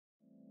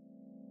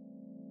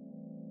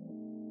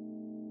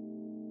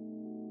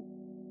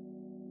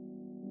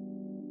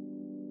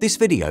This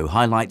video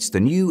highlights the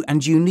new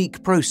and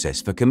unique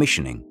process for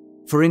commissioning.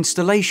 For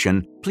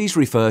installation, please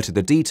refer to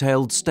the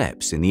detailed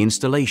steps in the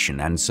installation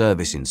and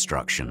service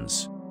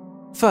instructions.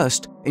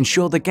 First,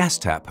 ensure the gas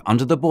tap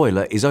under the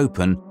boiler is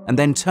open and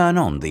then turn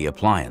on the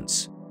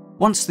appliance.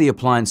 Once the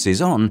appliance is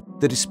on,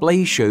 the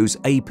display shows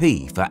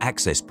AP for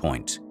access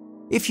point.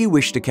 If you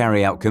wish to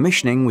carry out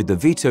commissioning with the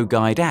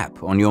VitoGuide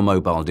app on your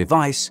mobile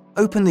device,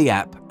 open the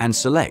app and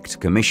select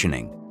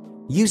Commissioning.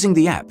 Using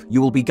the app, you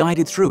will be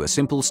guided through a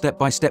simple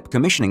step-by-step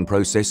commissioning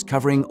process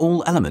covering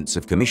all elements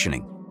of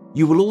commissioning.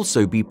 You will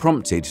also be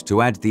prompted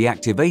to add the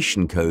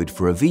activation code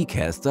for a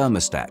VCare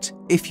thermostat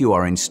if you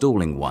are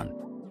installing one.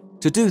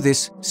 To do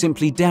this,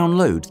 simply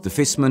download the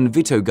Viessmann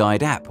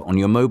VitoGuide app on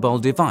your mobile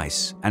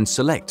device and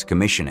select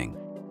Commissioning.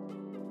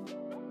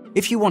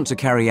 If you want to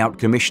carry out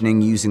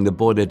commissioning using the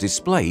boiler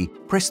display,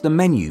 press the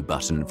menu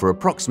button for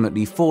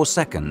approximately 4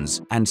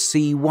 seconds and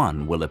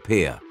C1 will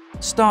appear.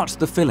 Start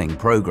the filling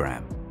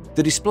program.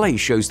 The display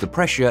shows the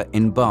pressure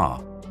in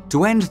bar.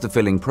 To end the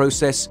filling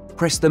process,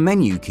 press the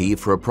menu key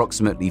for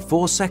approximately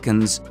 4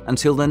 seconds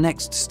until the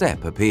next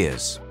step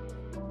appears.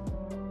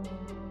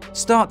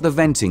 Start the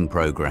venting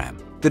program.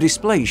 The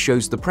display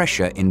shows the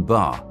pressure in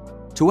bar.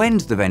 To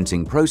end the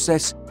venting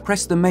process,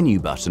 press the menu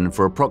button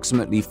for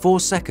approximately 4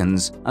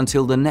 seconds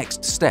until the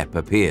next step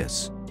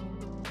appears.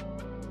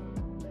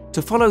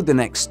 To follow the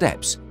next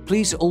steps,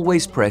 please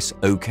always press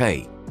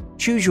OK.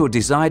 Choose your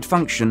desired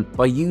function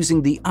by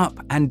using the up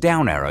and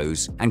down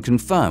arrows and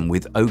confirm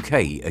with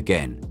OK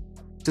again.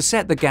 To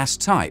set the gas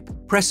type,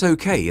 press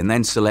OK and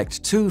then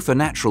select 2 for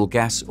natural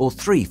gas or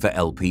 3 for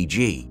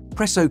LPG.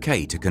 Press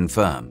OK to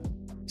confirm.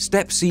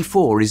 Step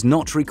C4 is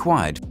not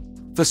required.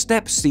 For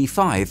step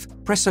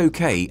C5, press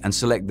OK and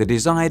select the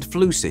desired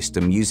flue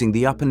system using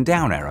the up and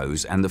down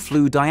arrows and the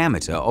flue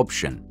diameter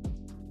option.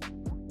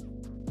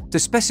 To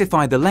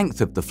specify the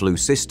length of the flue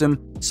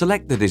system,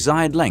 select the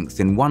desired length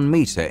in 1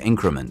 meter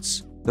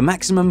increments. The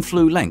maximum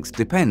flue length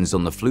depends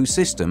on the flue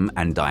system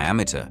and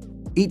diameter.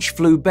 Each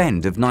flue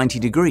bend of 90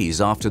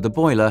 degrees after the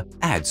boiler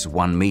adds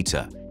 1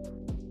 meter.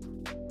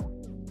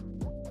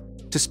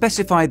 To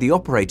specify the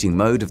operating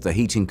mode of the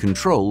heating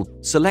control,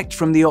 select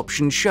from the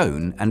option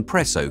shown and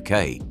press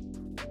OK.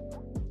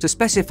 To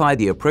specify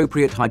the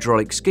appropriate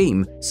hydraulic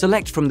scheme,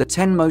 select from the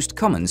 10 most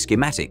common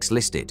schematics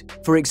listed.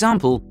 For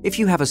example, if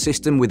you have a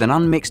system with an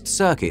unmixed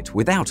circuit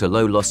without a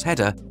low-loss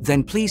header,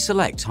 then please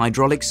select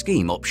Hydraulic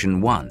Scheme option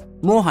 1.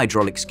 More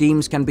hydraulic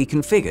schemes can be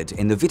configured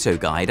in the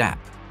VitoGuide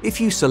app. If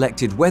you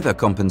selected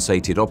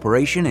weather-compensated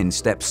operation in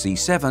step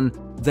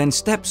C7, then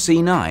step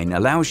C9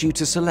 allows you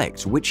to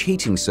select which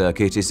heating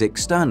circuit is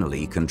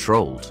externally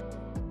controlled.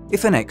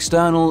 If an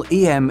external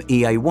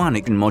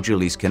EM-EA1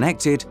 module is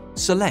connected,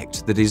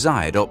 select the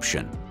desired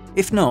option.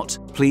 If not,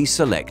 please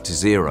select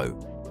 0.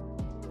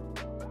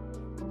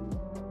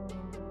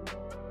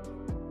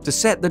 To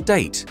set the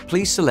date,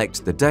 please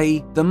select the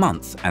day, the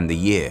month, and the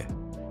year.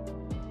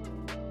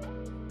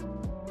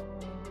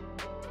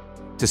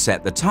 To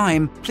set the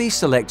time, please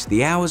select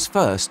the hours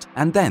first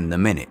and then the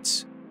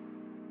minutes.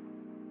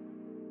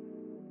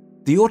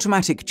 The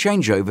automatic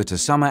changeover to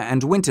summer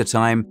and winter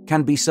time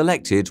can be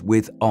selected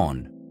with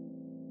On.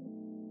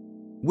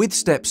 With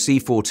step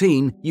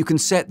C14, you can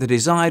set the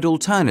desired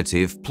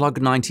alternative plug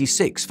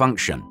 96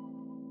 function.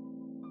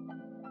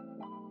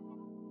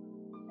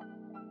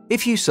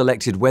 If you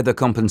selected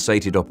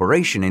weather-compensated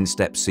operation in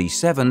step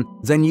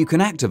C7, then you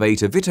can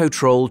activate a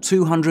Vitotrol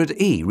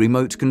 200E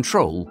remote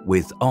control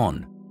with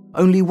On.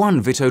 Only one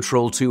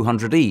Vitotrol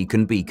 200E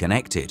can be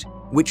connected,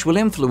 which will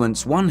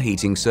influence one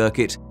heating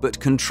circuit but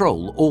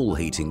control all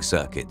heating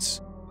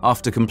circuits.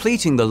 After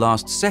completing the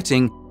last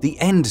setting, the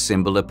end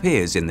symbol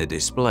appears in the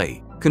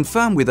display.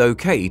 Confirm with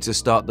OK to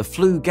start the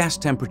flue gas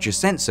temperature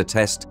sensor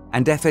test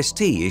and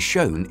FST is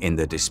shown in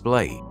the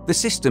display. The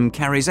system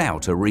carries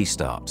out a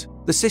restart.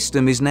 The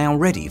system is now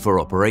ready for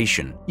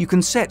operation. You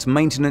can set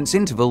maintenance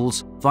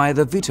intervals via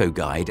the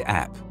VitoGuide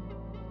app.